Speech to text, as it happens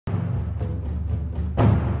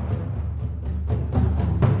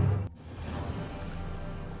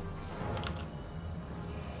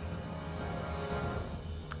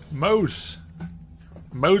Moses.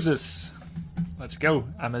 Let's go.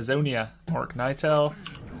 Amazonia. Orc Night Elf.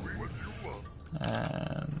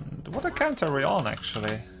 And what account are we on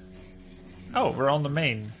actually? Oh, we're on the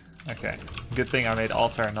main. Okay. Good thing I made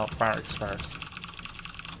altar, not barracks first.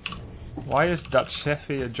 Why is Dutch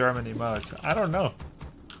Cheffy a Germany mode? I don't know.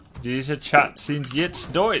 Diese Chat sind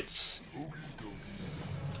jetzt Deutsch.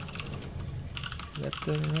 Let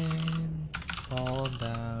the rain fall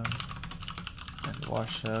down and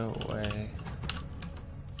wash away.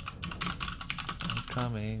 I'm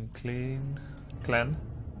coming clean. Glenn?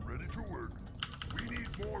 Ready to work. We need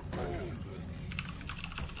more coal.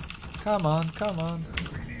 Come on, come on.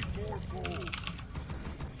 We need more coal.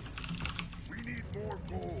 We need more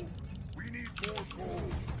coal. We need more coal.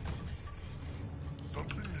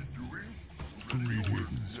 Something you're doing?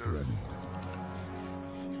 Greetings, friend.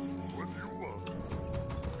 What do you want?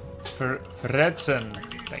 Fredson.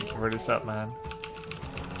 Thank you for this up, man.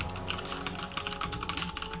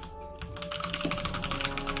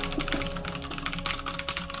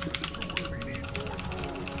 We need more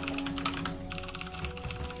coal.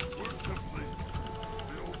 Work complete.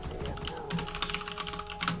 Build more coal.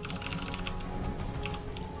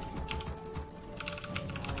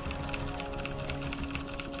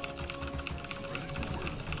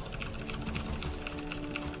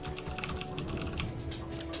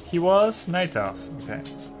 He was Night Elf. Okay.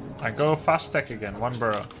 I go fast tech again, one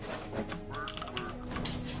burrow.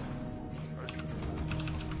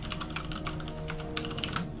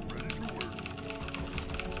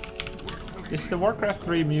 Is the Warcraft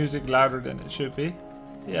 3 music louder than it should be?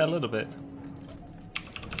 Yeah, a little bit.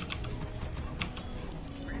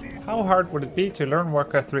 How hard would it be to learn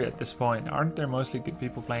Warcraft 3 at this point? Aren't there mostly good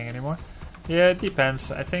people playing anymore? Yeah, it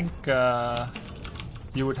depends. I think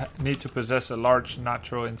you would need to possess a large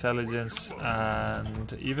natural intelligence,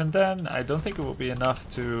 and even then, I don't think it will be enough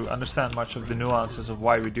to understand much of the nuances of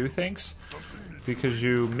why we do things, because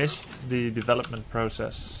you missed the development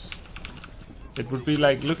process. It would be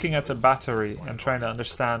like looking at a battery and trying to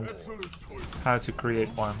understand how to create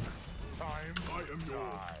one. Time I am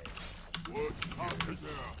yours. What task is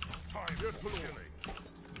there? Time yes, killing.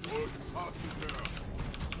 What task is there?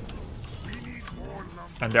 We need more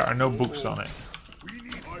lumber. And there are no books on it. We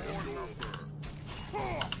need more lumber.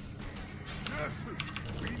 Oh. Yes,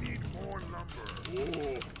 we need more lumber.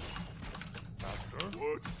 Oh. Master,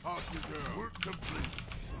 what task is there? Work complete.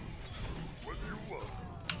 What do you want?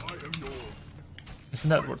 I am yours. Isn't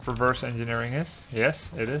that what reverse engineering is?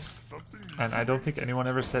 Yes, it is. Something And I don't think anyone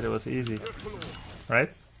ever said it was easy. excellent. Right?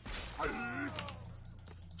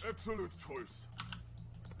 Excellent choice.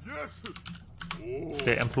 Yes. Oh.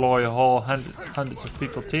 They employ a whole hundreds of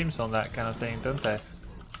people teams on that kind of thing, don't they?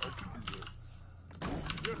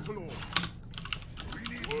 Yes, Lord. We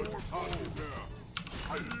need more power there.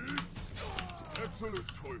 Excellent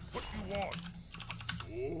choice. What do you want?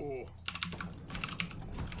 Oh.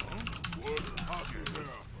 Huh? What power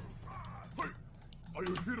there? Hey, are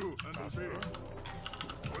you hero and obey?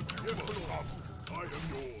 What do you want? I am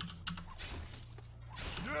yours.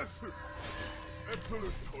 Yes.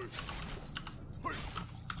 Excellent choice. Hey,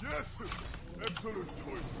 yes. Excellent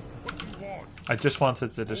choice. What do you want? I just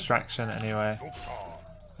wanted the distraction anyway.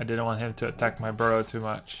 I didn't want him to attack my burrow too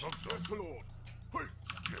much. Yes, Lord. Hey,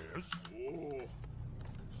 yes. Oh.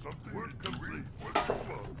 Something work complete. What do you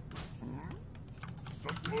want?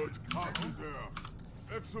 Something what task is there?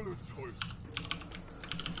 Excellent choice.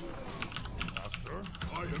 Master,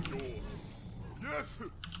 I am yours. Yes.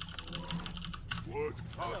 What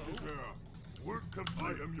task is there? Work complete. I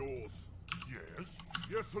am yours. Yes.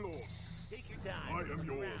 Yes, Lord. Take your time. I am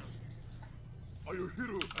yours. Are you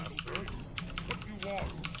hero, Master? What do you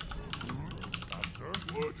want? Master?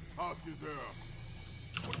 What task is there?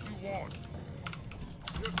 What do you want?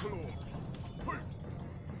 Yes, Lord. Hey.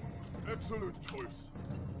 Excellent choice.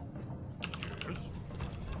 Yes.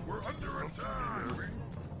 We're under attack.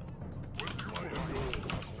 What do you want? I am yours,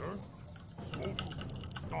 Master. Smoke.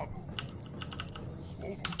 Double.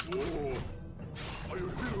 Smoke. Oh. Are you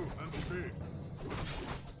hero and obey?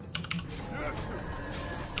 Yes.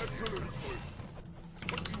 Excellent choice.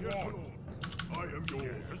 What do you want? Lord. I am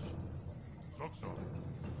yours. Yes. Zuxa.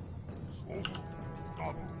 Smoke.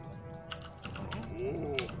 Double.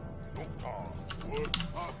 Oh. Doctor. What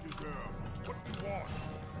task is there? What do you want?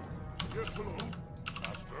 Yes, Lord.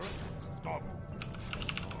 Master. Double.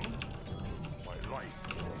 My life.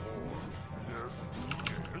 Yes.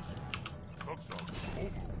 Yes. Zuxa.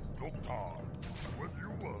 Smoke. Doctor. What do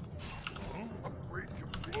you want? Upgrade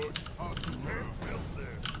complete. What task is there? Build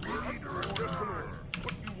there. We're under attack.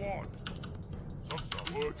 What do you want? Zuxa.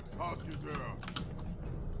 What task is there?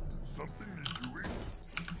 Something is doing?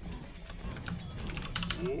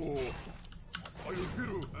 Oh. Are you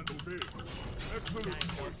hero and obey? Excellent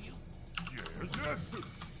choice. Yes. Yes.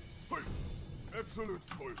 Hey. Excellent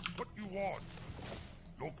choice. What you want?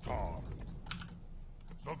 Loktar.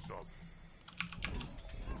 Zug.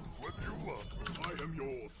 What you want? I am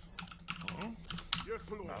yours. Huh? Yes,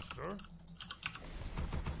 Lord. Master.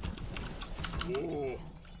 Oh.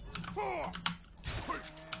 Ah. Hey.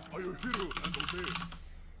 Are you hero and obey?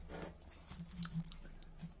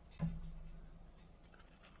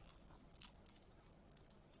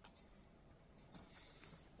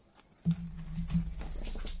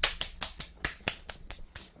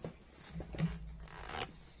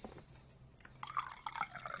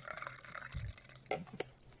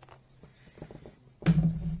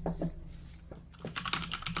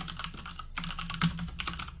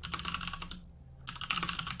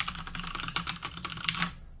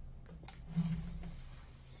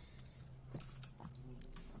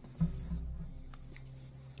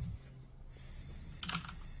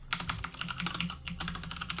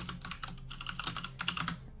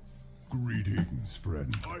 Greetings,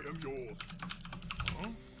 friend. I am yours. Huh?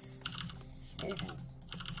 Smobel.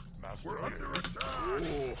 Master. We're under attack.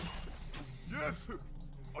 Oh. Yes.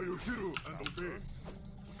 Are you hero and obey?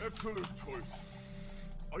 Excellent choice.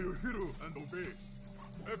 Are you hero and obey?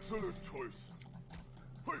 Excellent choice.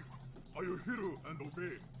 Hey. Are you hero and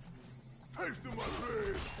obey? Taste my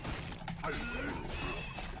blade. Hey.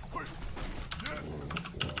 Yes.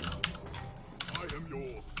 I am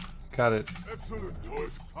yours. Got it. Excellent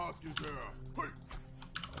choice. Task is there. Hey.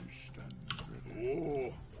 I stand ready.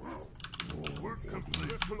 Oh. Work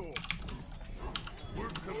complete. Yes, Lord.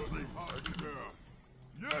 Work complete. Task is there.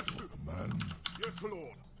 Yes. Command. Yes,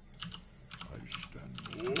 Lord. I stand.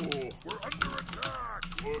 Oh. We're under attack.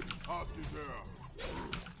 Good. Task is there.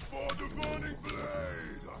 For the burning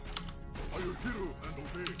blade. Are you hero and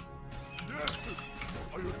obey? Yes.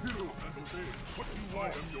 Are you hero and obey? What you want?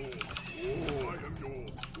 I am yours. Oh. I am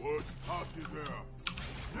yours. Good. Task is there.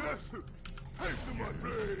 Yes. Take my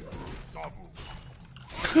blade. Double.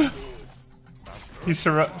 I am yours. He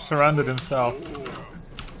surrounded himself. Oh.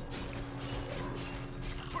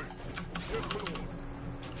 Yes, Lord.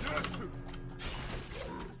 Yes.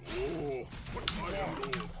 Oh. What I am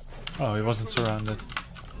yours. Oh, he wasn't surrounded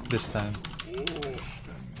this time. Oh.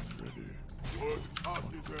 Stand ready. Good.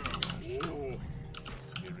 Task is there. Oh.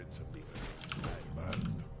 Spirits of the earth. Command.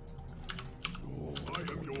 I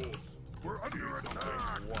am yours. We're under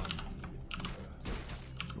attack.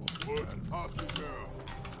 Good. Task is there.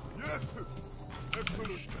 Yes. Excellent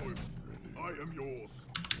choice. I am yours.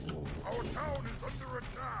 Our town is under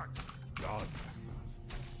attack. Done.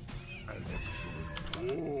 As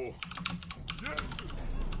excellent. Oh. Yes.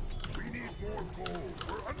 We need more gold.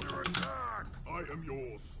 We're under attack. I am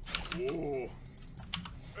yours. Oh.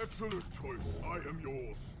 Excellent choice. I am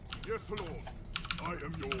yours. Yes, Lord. I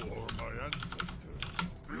am yours. For my ancestors.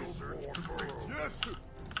 Research complete. Yes.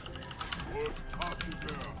 Good. Task is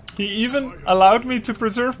there. He even allowed me to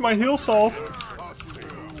preserve my heal salve. Task is there.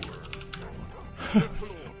 Yes,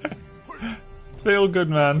 Lord. Feel good,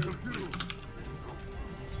 man. Done.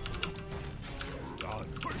 No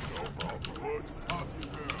problem. Good. Task is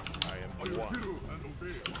there. I am Are you one. hero and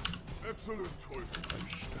obey? Excellent choice. I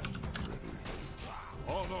stand ready.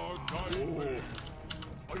 Honor guide me.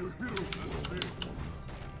 Are you hero and obey?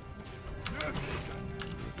 Yes.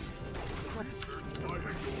 Research I am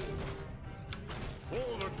yours.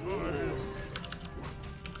 For the time.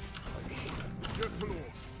 Yes,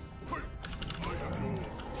 Lord. Hey. I am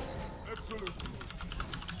yours. Excellent.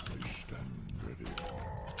 I stand ready.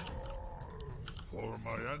 For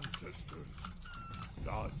my ancestors.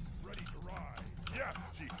 Done. Ready to ride. Yes,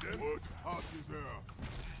 chieftain. Good. Task is there.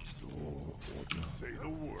 Your order. Say the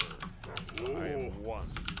word. I am one.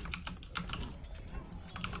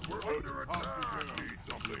 We're under attack. Need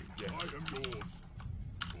something. Yes. I am yours.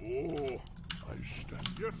 Oh. I stand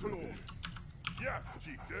Yes, ready. Lord. Yes,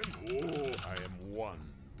 chieftain. Oh. I am one.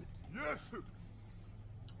 Yes.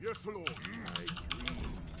 Yes, Lord. I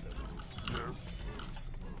dream. Yes.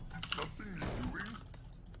 Something you're doing?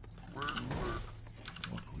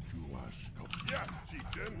 What would you ask of me? Yes,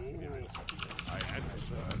 chieftain. Oh. I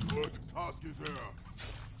answer. Good. Task is there.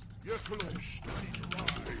 Yes, Lord. I stand.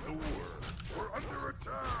 Say the word. We're under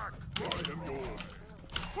attack. I am yours.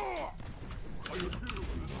 Ha! Are you here?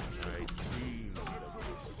 I dream of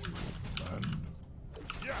this. And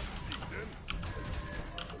Yes, chieftain.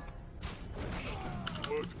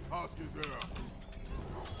 Good. Task is there.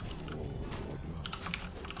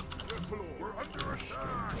 Yes, Lord. We're under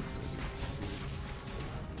attack.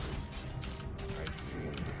 I see.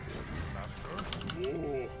 Master.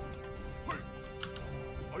 Oh. Hey.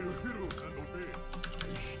 Are you hero and obey?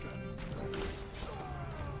 I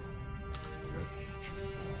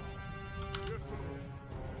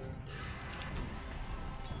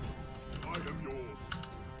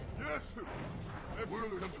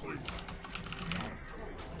Excellent choice.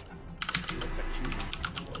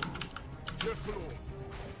 Yes, Lord.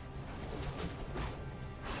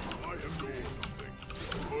 I am doing something.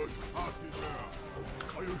 But task is there.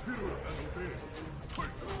 I will hear and obey.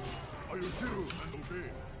 I will hear and obey.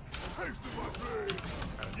 Taste my blade.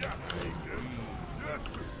 Yes, Agent. Yes.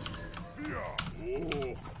 Yeah.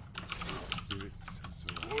 Oh.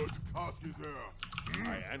 What task is there? I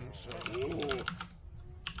answer. Oh.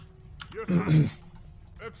 Yes.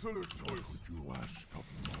 Excellent choice. Would you ask of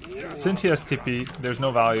me? Yes. Since he has TP, there's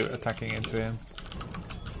no value attacking into him.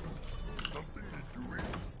 Something to do it.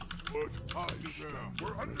 What task is there?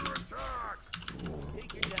 We're under attack.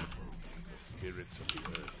 Take it down. The spirits of the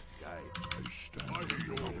earth guide. I stand I need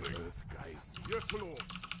in something. the earth guide. Yes, Lord.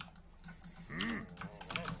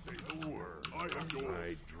 Say the word. I am yours.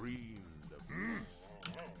 I dreamed of this.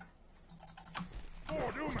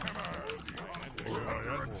 For Doomhammer! We're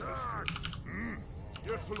under attack!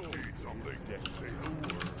 Yes, Lord. Need something. Say the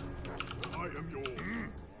word. I am yours.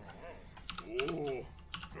 Oh,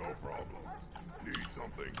 no problem. Need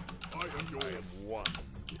something. I am I yours. am one.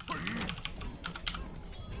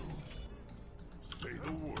 Say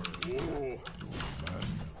the word. Oh.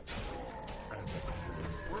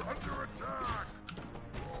 We're under attack!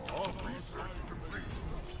 All research complete.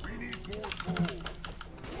 We need more coal.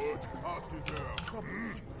 What task is there?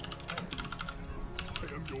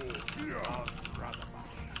 I am yours. Yeah.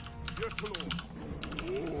 Yes, Lord.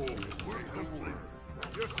 Oh, we're complete.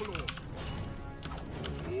 Yes, Lord.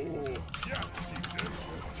 Oh, yes, Chieftain.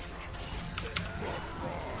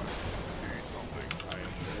 Need something. I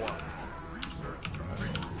am one. Research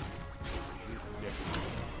complete.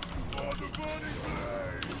 Oh, the burning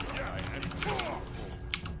blade! Yes, I am one.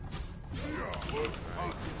 Yeah, what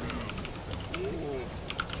task is there? Oh,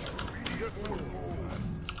 we need yes, Lord.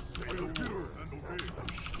 Say the word and obey.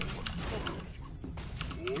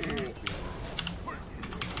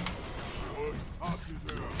 What task is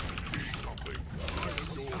there? Need something. I am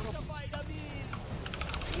yours.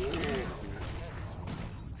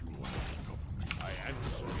 I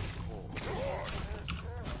answer the call.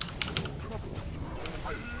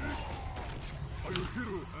 I will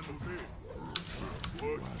hear and obey.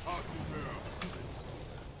 What task is there?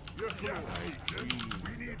 Yes, Lord.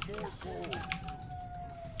 We need more coal.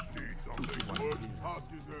 Need something. What task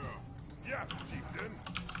is there? Yes, Chieftain.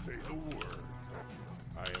 Say the word.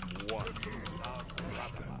 I am one.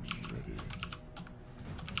 Stand ready.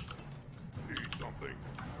 Need something.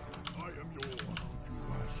 I am yours.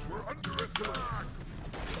 We're under attack.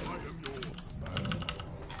 I am yours.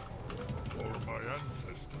 For my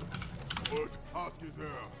ancestors. What task is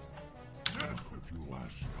there? Yes. Would you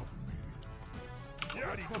ask of me?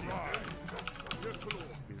 Yes, Chieftain. Yes,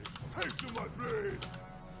 Lord. Haste my blade.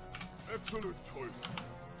 Excellent choice.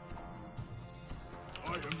 I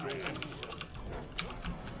am yours.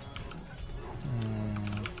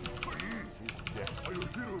 I will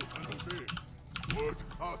hear and obey. What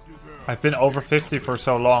task is there? I've been over 50 for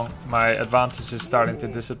so long, my advantage is starting to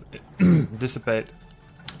dissipate. Yes, Lord.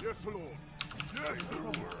 Yes,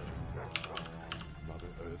 Lord.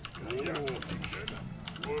 Mother Earth Oh, guide.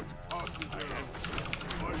 what task is there?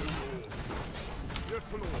 I am yours. Yes,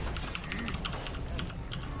 Lord.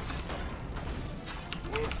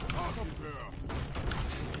 What task is there?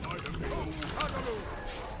 I am yours.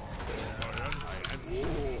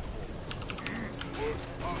 Oh, what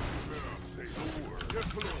task is there? Say the word. Yes,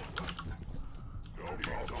 Lord. No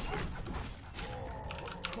problem.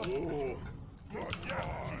 Oh, what? Yes,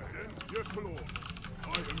 Chieftain. Yes, Lord. I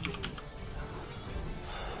am yours.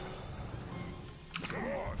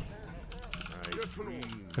 Yes,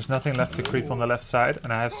 Lord. There's nothing left to creep on the left side,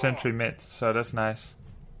 and I have sentry mid, so that's nice.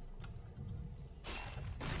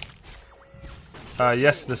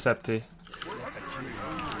 Yes, the Septi.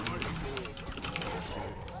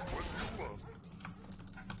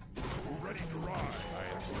 Ready to ride. I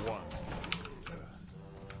am one.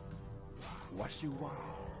 What you want?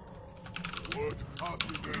 What task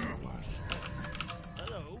is there?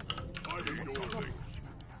 Hello. I am yours.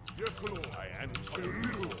 Yes, Lord. I answer.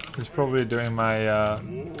 He's probably doing my Oh,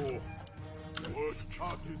 what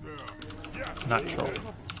task is there? Yes. natural.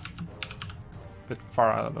 Bit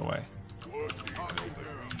far out of the way. What task is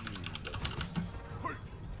there? Hey,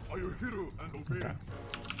 are you hero and obey? Okay.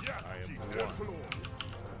 Yes, I am yes, Lord.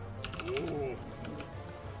 Oh,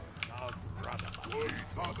 what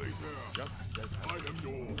task is there? Just as I am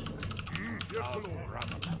yours. Yes, Lord.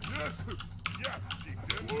 Yes, yes,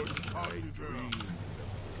 Chieftain. What task is there?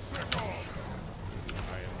 Set off.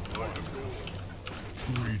 I am yours.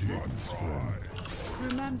 Greetings, friend.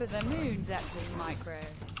 Remember the moon, Zeppelin Micro.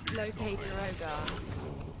 Locator Ogar.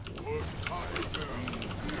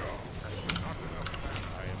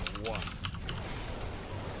 one.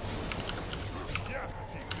 Yes,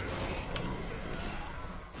 chieftain.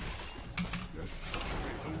 Yes,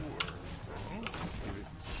 say the word.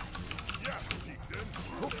 Yes, chieftain.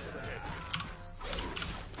 Hook the head.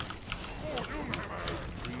 Oh, Doomhammer.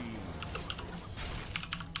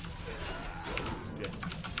 Yes.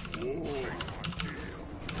 Oh,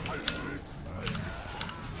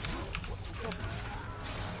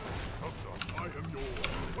 I am yours.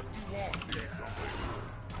 What do you want? Need something?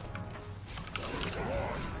 Come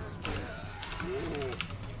on. Oh.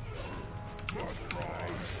 Must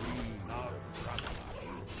rise.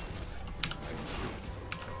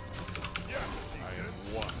 Yes, I am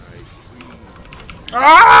one.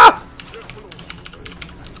 Ah!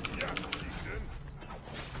 Yes, chieftain.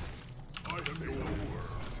 I am yours.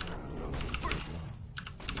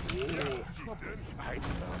 Yes, chieftain. I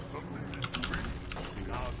have something to drink.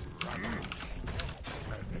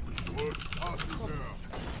 What passes there?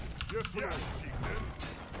 Yes, chieftain.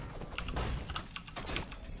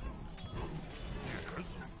 Yes.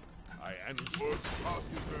 I am what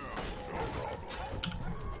passes there? No problem.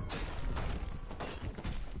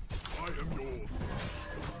 I am yours.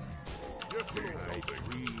 Yes, Lord. I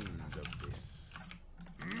dreamed of this.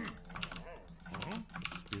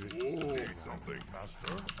 Spirit need something,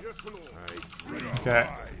 Master. Yes, Lord. I dreamed. Okay.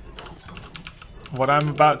 What I'm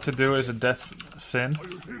about to do is a death sin,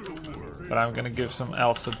 but I'm gonna give some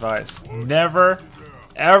elves advice. Never,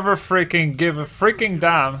 ever freaking give a freaking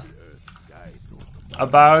damn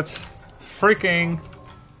about freaking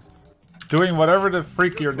doing whatever the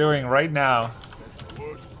freak you're doing right now.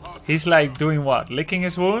 He's like doing what? Licking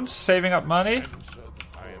his wounds? Saving up money?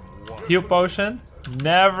 Heal potion?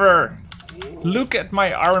 Never! Look at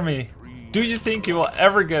my army! Do you think you will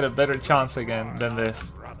ever get a better chance again than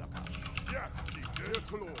this?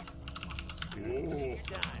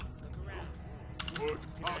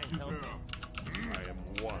 I am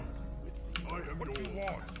one with you. I am what you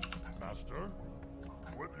want, Master?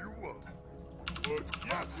 What you want? What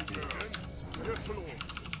yes, yes, Lord.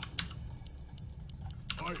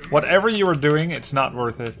 Whatever you were doing, it's not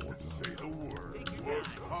worth it. Say the word. What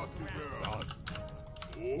God.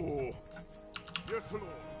 Oh. Yes, Lord.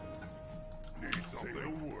 Need something. Say the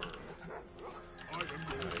word. I am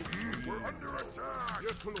yours. We're under attack.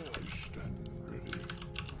 Yes, Lord. Stand ready.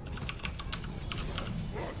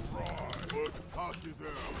 What right? What passes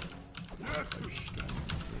there? Yes, stand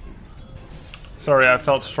ready. Sorry, I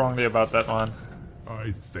felt strongly about that one.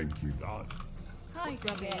 I thank you, God. Hi,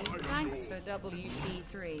 Grubby. Thanks for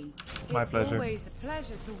WC3. My It's pleasure. always a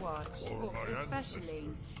pleasure to watch, books especially.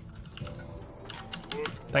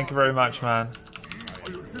 Thank you very much, man.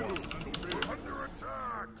 Are you here? We're under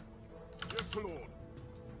attack. Yes, Lord.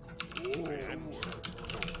 Oh. Say the word.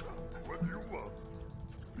 What do you want?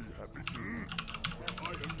 Be happy to. I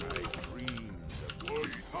am your dream. What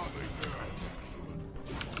passes there?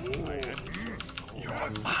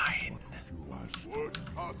 You're mine. What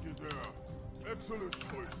task is there? Excellent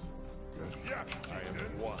choice. Yes, I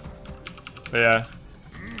am one. But yeah.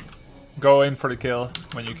 Go in for the kill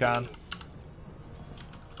when you can.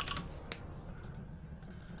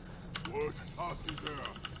 What task is there?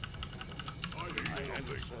 I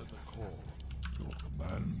answer the call. Your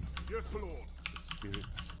command. Yes, Lord. The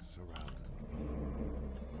spirits surround me.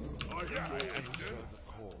 I answer the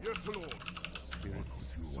call. Yes, Lord.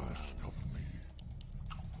 Spirits you ask of me.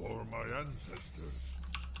 For my ancestors.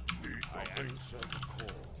 Need something. I answer the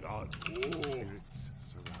call. God. Spirits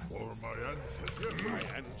surround. For my ancestors. Yes,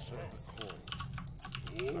 I answer the call.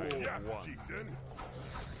 Yes, chieftain.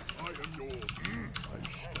 I am yours. I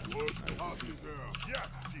stand. What passes there?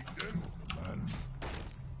 Yes, chieftain. And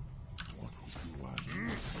what would you ask?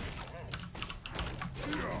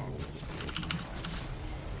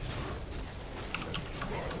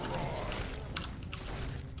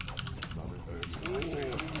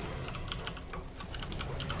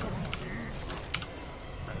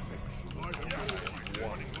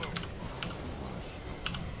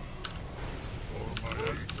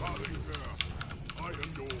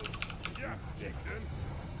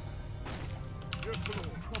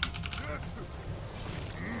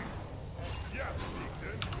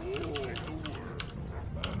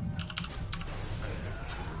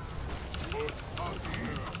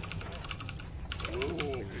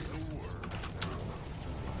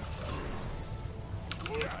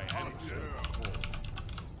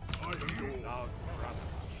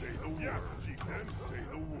 Yes, chieftain, say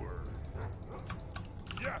the word.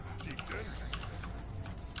 Yes, chieftain.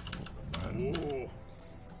 Oh,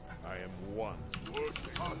 I am one. What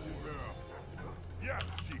passes there? Yes,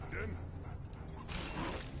 chieftain.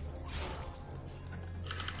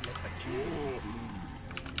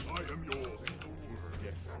 I am yours.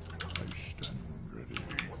 Yes, I stand ready.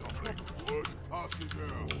 Need something. What task is there?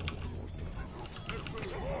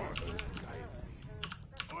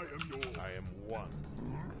 I am yours. I am one.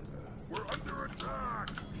 We're under attack.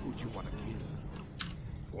 Who do you want to kill?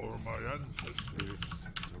 For my ancestors.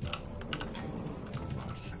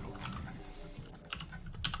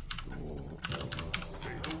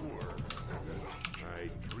 Say the word. I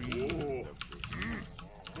dream of this.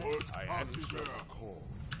 What I answer the call.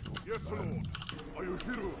 Yes, Lord. Are you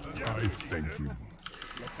hero? I thank you.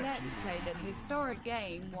 Let's play the historic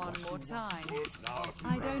game one more time.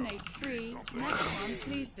 I donate 3, next one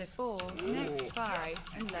please do 4, next 5,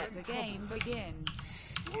 and let the game begin.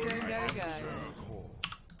 Go, go, go.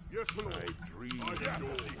 Yes, Lord. I dream.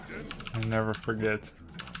 I never forget.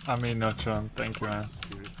 I mean, no, John. Thank you, man.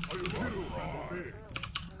 Are you hero?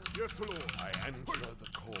 Yes, Lord. I answer the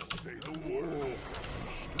call. Say the word.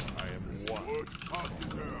 I am one. What task is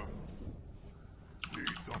there?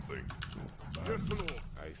 Need something. Yes, Lord.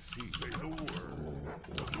 I see. Say the word.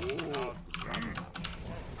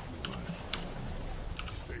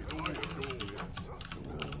 Say the word.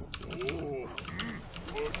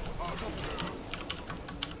 What task is there?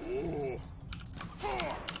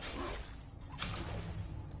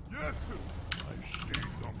 Yes. I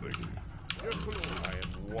need something. Yes, Lord. I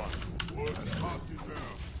am one. What task is there?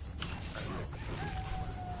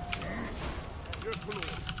 Yes,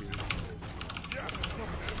 Lord. Yes.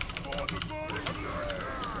 For the burning of the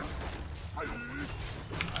return. I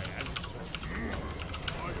answer.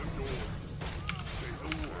 I am yours. Say the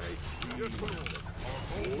word. Yes, Lord. Our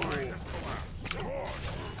whole line has collapsed. Come on.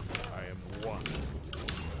 I am one.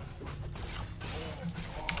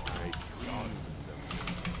 I dream.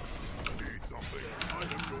 Need something. I am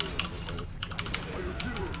yours. I am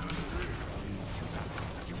yours.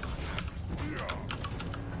 Yeah.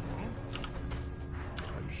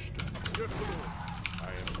 I stand. Yes, Lord.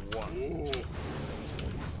 I am one.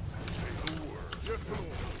 Say the word. Yes, Lord.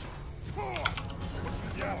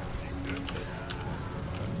 Yeah.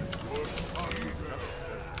 What are you there?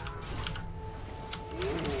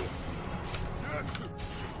 Yes.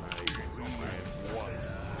 I am one.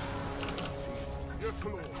 Yes,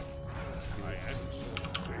 Lord. I answer.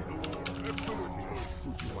 Say the word. Absolutely. Who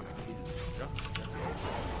do you want to kill? Just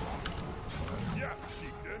yes,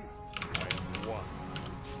 Chieftain. I am one.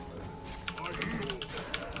 I am yours.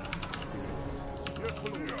 Yes,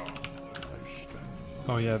 Lord. I stand.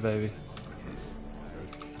 Oh yeah, baby.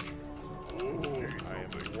 I am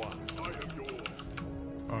one. I am yours.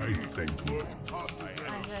 I thank you. I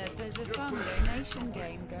heard there's a fun donation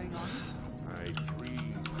game going on. I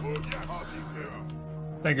dream.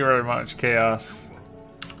 Thank you very much, Chaos.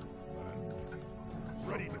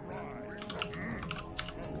 Ready to ride.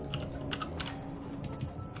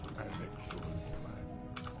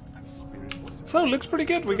 So, looks pretty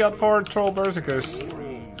good. We got 4 Troll Berserkers. I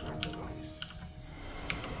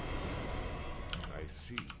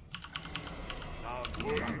see. Now,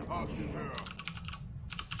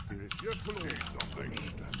 spirit. Yes, Lord. Something.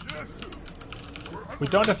 Yes. We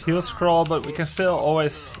don't have heal scroll, but we can still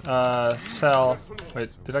always sell.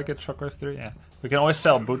 Wait, did I get Shockwave 3? Yeah. We can always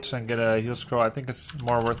sell boots and get a heal scroll. I think it's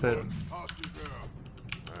more worth it.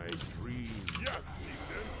 I dream. Yes,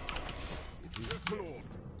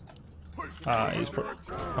 Lord.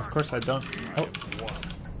 Of course I don't. Oh.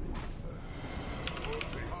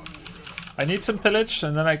 I need some pillage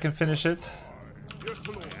and then I can finish it.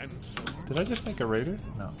 Did I just make a raider?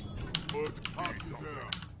 No.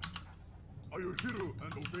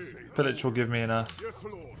 Pillage will give me enough. Yes,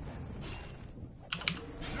 Lord.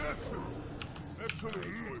 Yes. Excellent.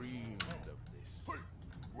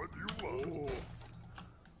 What do you want?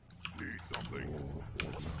 Need something.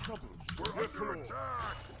 We're under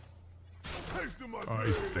attack. Taste of my I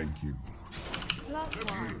thank you.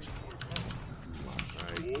 +1.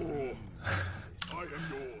 I am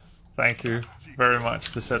yours. Thank you very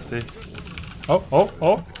much, Decepti.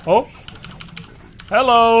 Oh.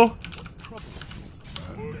 Hello!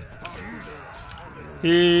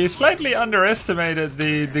 He slightly underestimated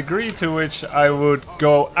the degree to which I would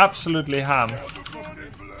go absolutely ham.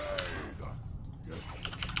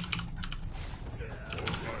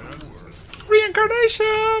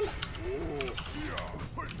 Reincarnation!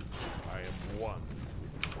 I am one.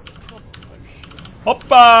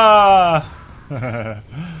 Hoppa!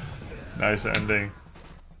 Nice ending.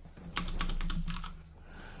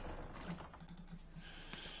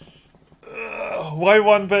 Why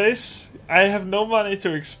one base? I have no money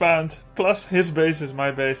to expand. Plus, his base is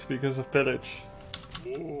my base because of pillage. Are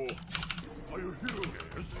you here?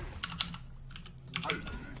 Yes.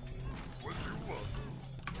 What do you want?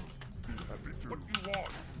 What do you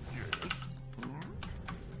want? Yes.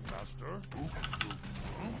 Master?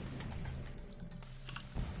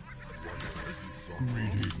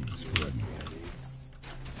 Greetings, friend.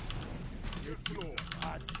 Yes, Lord.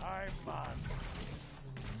 Time man.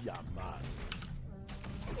 Yeah, man.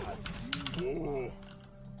 Oh.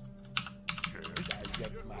 I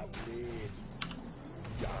get my blade.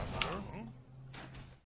 Yeah, man.